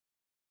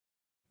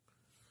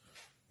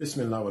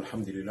Bismillah,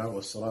 walhamdulillah,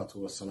 wassalatu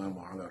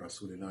wassalamu ala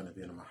rasulillah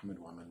nabiyina Muhammad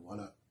wa man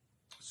wala.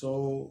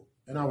 So,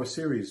 in our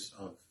series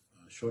of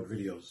short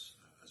videos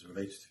as it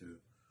relates to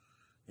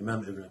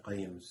Imam Ibn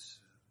Qayyim's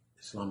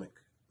Islamic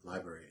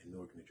library in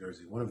Newark, New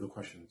Jersey, one of the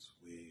questions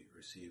we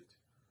received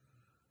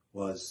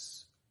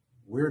was,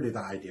 where did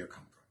the idea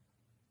come from?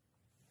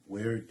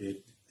 Where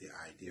did the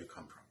idea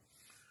come from?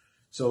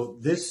 So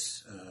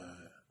this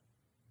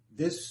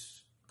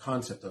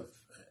concept of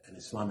an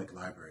Islamic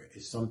library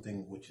is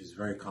something which is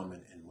very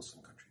common in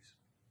Muslim countries.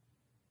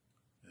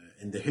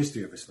 In the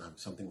history of Islam,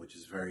 something which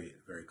is very,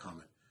 very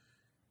common.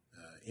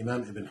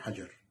 Imam Ibn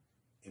Hajar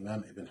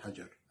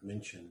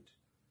mentioned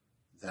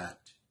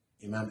that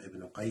Imam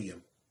Ibn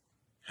Qayyim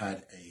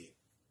had an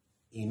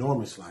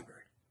enormous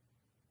library.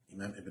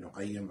 Imam Ibn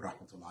Qayyim,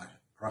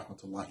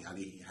 rahmatullahi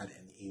alayhi, had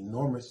an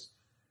enormous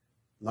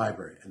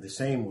library. And the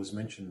same was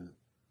mentioned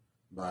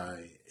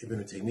by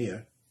Ibn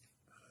Taymiyyah,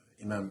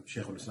 Imam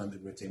Shaykh al-Islam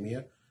Ibn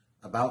Taymiyyah,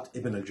 about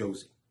Ibn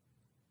al-Jawzi.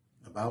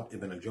 About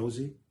Ibn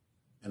al-Jawzi,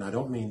 and I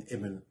don't mean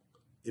Ibn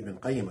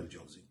Qayyim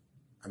al-Jawzi.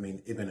 I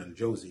mean Ibn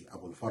al-Jawzi,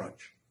 Abu al-Faraj,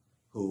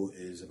 who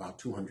is about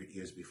 200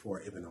 years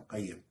before Ibn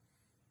al-Qayyim.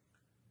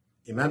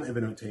 Imam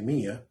Ibn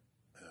Taymiyyah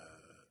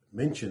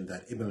mentioned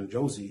that Ibn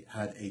al-Jawzi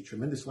had a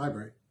tremendous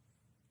library,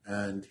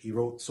 and he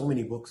wrote so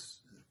many books.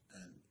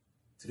 And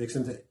to the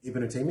extent that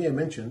Ibn Taymiyyah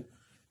mentioned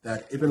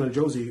that Ibn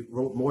al-Jawzi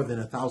wrote more than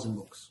 1,000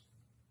 books.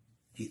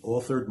 He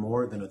authored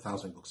more than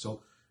 1,000 books.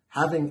 So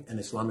having an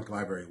Islamic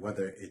library,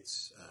 whether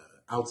it's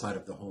outside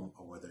of the home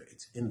or whether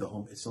it's in the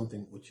home, is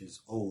something which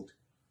is old,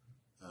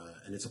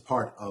 and it's a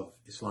part of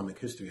Islamic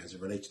history as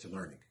it relates to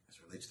learning.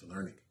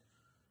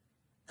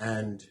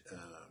 And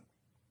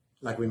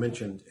like we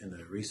mentioned in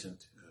a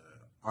recent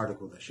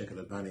article, that Shaykh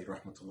al-Albani,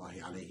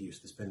 rahmatullahi alayhi,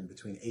 used to spend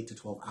between 8 to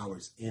 12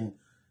 hours in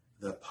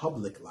the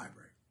public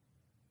library.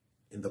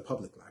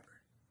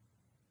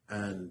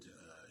 And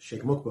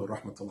Sheikh Muqbil,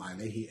 rahmatullahi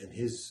alayhi, in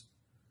his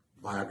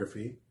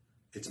biography,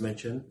 it's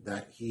mentioned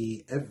that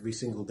he, every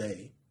single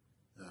day,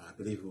 I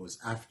believe it was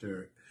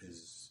after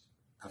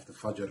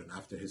Fajr and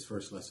after his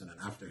first lesson and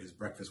after his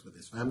breakfast with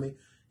his family,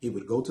 he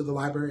would go to the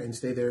library and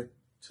stay there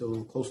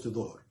till close to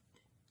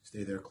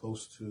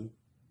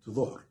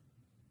Dhuhr.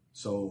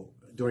 So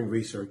doing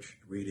research,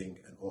 reading,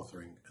 and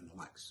authoring, and the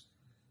likes.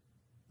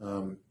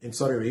 In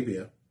Saudi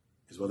Arabia,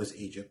 as well as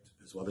Egypt,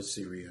 as well as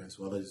Syria, as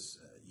well as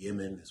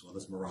Yemen, as well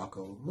as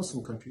Morocco,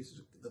 Muslim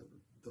countries, the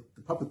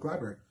public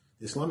library,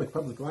 the Islamic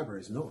public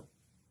library is known.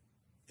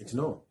 It's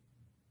known.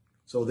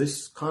 So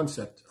this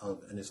concept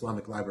of an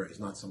Islamic library is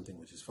not something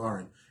which is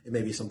foreign. It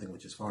may be something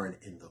which is foreign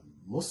in the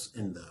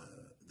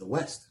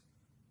West,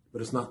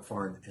 but it's not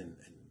foreign in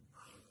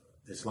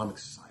the Islamic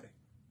society.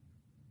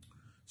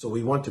 So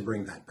we want to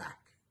bring that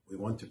back. We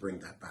want to bring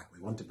that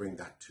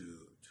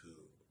to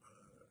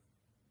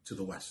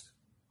the West.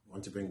 We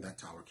want to bring that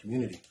to our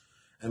community.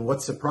 And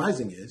what's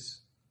surprising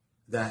is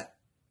that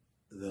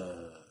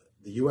the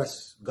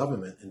U.S.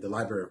 government and the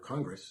Library of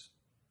Congress,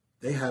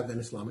 they have an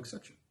Islamic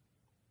section.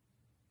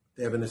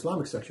 They have an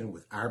Islamic section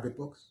with Arabic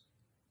books,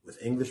 with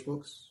English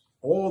books.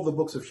 All the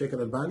books of Shaykh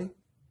al-Albani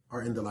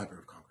are in the Library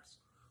of Congress.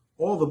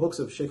 All the books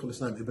of Shaykh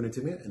al-Islam Ibn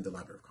Taymiyyah in the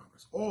Library of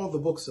Congress. All the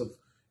books of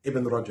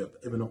Ibn Rajab,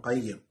 Ibn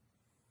Qayyim,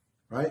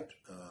 right?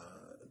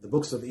 The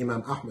books of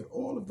Imam Ahmad,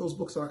 all of those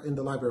books are in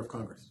the Library of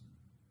Congress.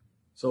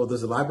 So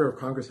does the Library of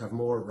Congress have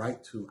more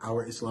right to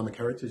our Islamic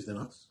heritage than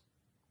us?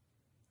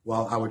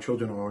 While our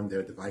children are on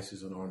their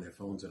devices and on their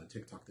phones and on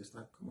TikTok, this,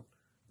 that, come on.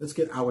 Let's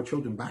get our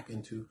children back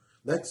into,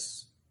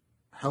 let's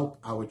help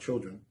our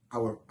children,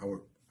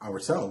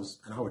 ourselves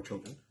and our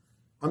children,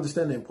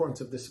 understand the importance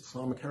of this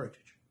Islamic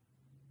heritage.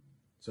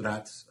 So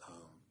that's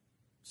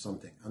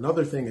something.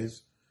 Another thing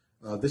is,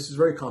 this is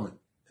very common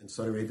in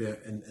Saudi Arabia,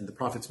 in the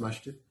Prophet's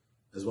Masjid,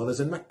 as well as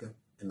in Mecca,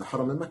 in the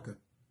Haram in Mecca.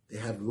 They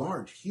have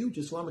large, huge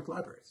Islamic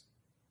libraries.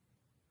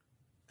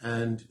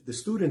 And the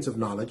students of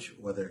knowledge,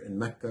 whether in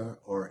Mecca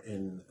or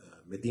in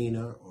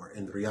Medina or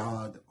in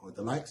Riyadh or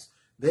the likes,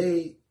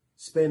 they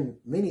spend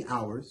many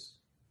hours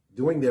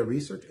doing their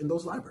research in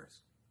those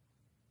libraries.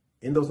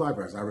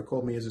 I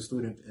recall me as a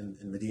student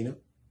in Medina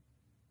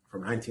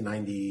from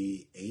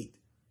 1998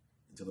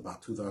 until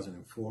about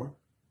 2004.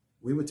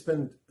 We would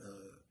spend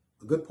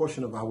a good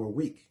portion of our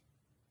week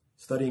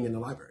studying in the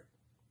library,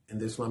 in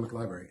the Islamic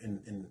library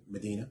in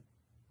Medina.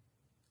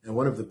 And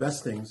one of the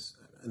best things,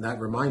 and that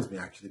reminds me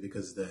actually,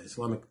 because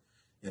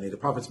the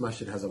Prophet's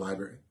Masjid has a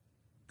library,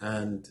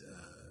 and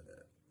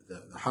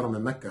the Haram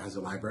in Mecca has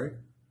a library.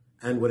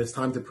 And when it's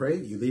time to pray,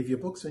 you leave your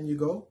books and you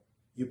go,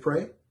 you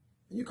pray,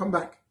 and you come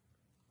back.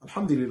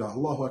 Alhamdulillah,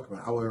 Allahu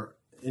Akbar.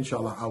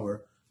 Inshallah,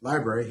 our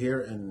library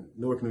here in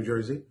Newark, New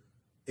Jersey,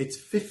 it's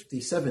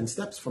 57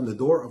 steps from the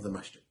door of the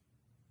masjid.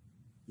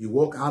 You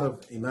walk out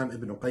of Imam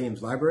Ibn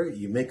Qayyim's library,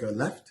 you make a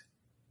left,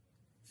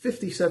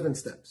 57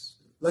 steps,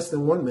 less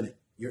than 1 minute.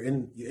 You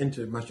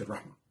enter Masjid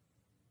Rahmah.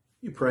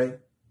 You pray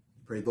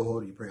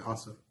Dhuhr, you pray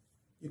Asr,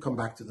 you come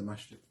back to the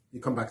masjid,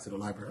 you come back to the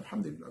library.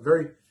 Alhamdulillah,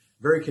 very,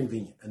 very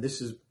convenient. And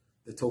this is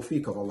the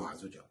tawfiq of Allah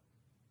Azza wa Jal.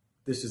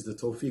 This is the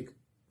tawfiq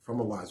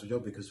from Allah Azza wa Jal,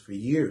 because for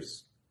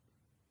years,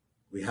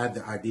 We had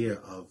the idea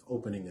of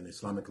opening an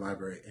Islamic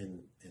library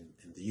in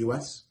the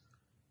U.S.,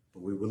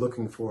 but we were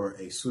looking for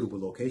a suitable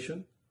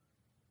location,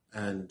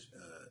 and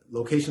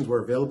locations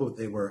were available.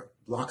 They were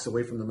blocks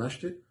away from the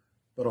masjid,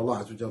 but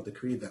Allah Azza wa Jal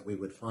decreed that we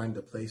would find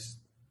a place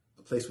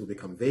will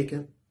become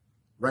vacant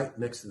right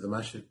next to the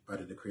masjid by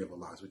the decree of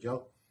Allah Azza wa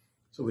Jal.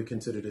 So we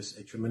consider this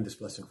a tremendous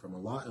blessing from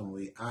Allah, and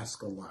we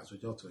ask Allah Azza wa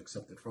Jal to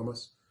accept it from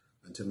us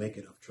and to make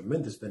it of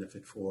tremendous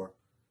benefit for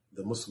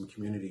the Muslim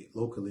community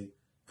locally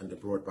and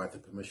abroad by the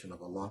permission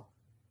of Allah,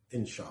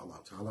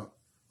 inshaAllah ta'ala.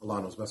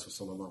 Allah knows best.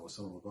 Wa sallallahu wa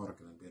sallam wa barak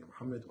ala nabiyyina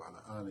Muhammad wa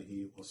ala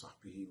alihi wa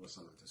sahbihi wa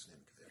sallam taslim.